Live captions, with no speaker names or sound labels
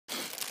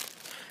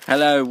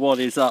Hello, what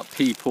is up,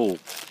 people?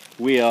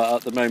 We are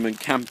at the moment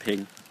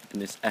camping in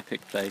this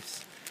epic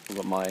place. I've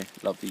got my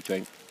lovely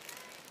drink.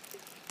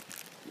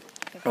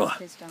 Oh,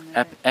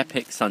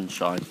 epic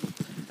sunshine.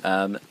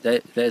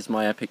 There's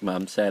my epic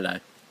mum. Say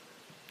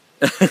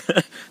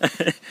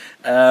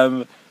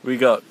hello. We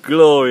got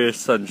glorious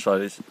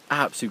sunshine. It's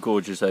absolutely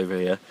gorgeous over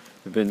here.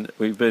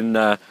 We've been.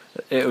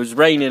 It was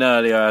raining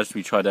earlier as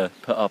we tried to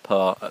put up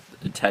our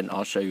tent.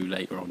 I'll show you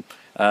later on.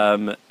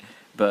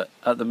 But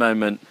at the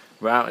moment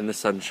we're out in the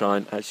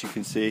sunshine, as you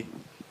can see.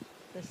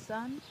 The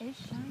sun is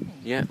shining.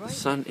 Yeah, the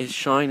sun is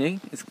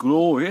shining. It's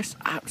glorious,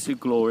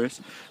 absolutely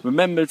glorious.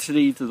 Remember to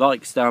leave the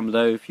likes down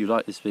below if you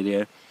like this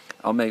video.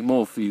 I'll make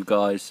more for you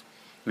guys.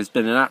 It's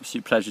been an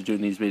absolute pleasure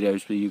doing these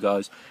videos for you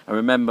guys. And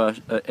remember,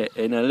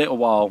 in a little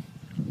while,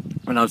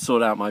 when I've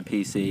sorted out my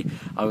PC,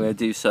 I'm going to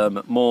do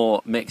some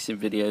more mixing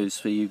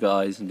videos for you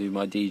guys and do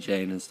my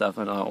DJing and stuff,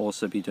 and I'll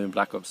also be doing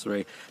Black Ops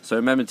 3. So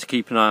remember to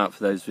keep an eye out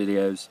for those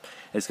videos.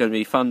 It's going to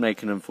be fun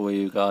making them for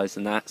you guys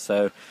and that.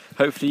 So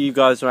hopefully you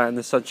guys are out in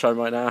the sunshine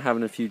right now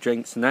having a few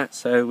drinks and that.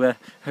 So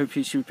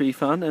hopefully it should be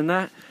fun and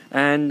that.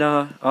 And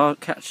I'll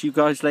catch you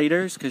guys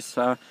later because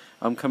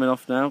I'm coming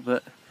off now.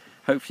 But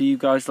hopefully you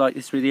guys like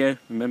this video.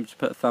 Remember to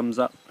put a thumbs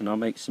up and I'll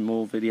make some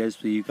more videos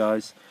for you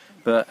guys.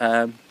 But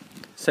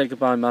say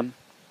goodbye, Mum.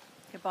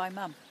 Goodbye,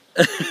 Mum.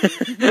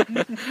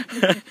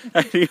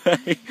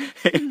 Anyway,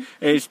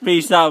 it's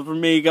peace out from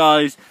me,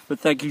 guys. But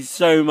thank you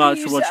so much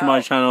for watching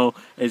my channel.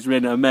 It's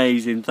been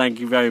amazing.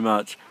 Thank you very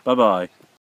much. Bye bye.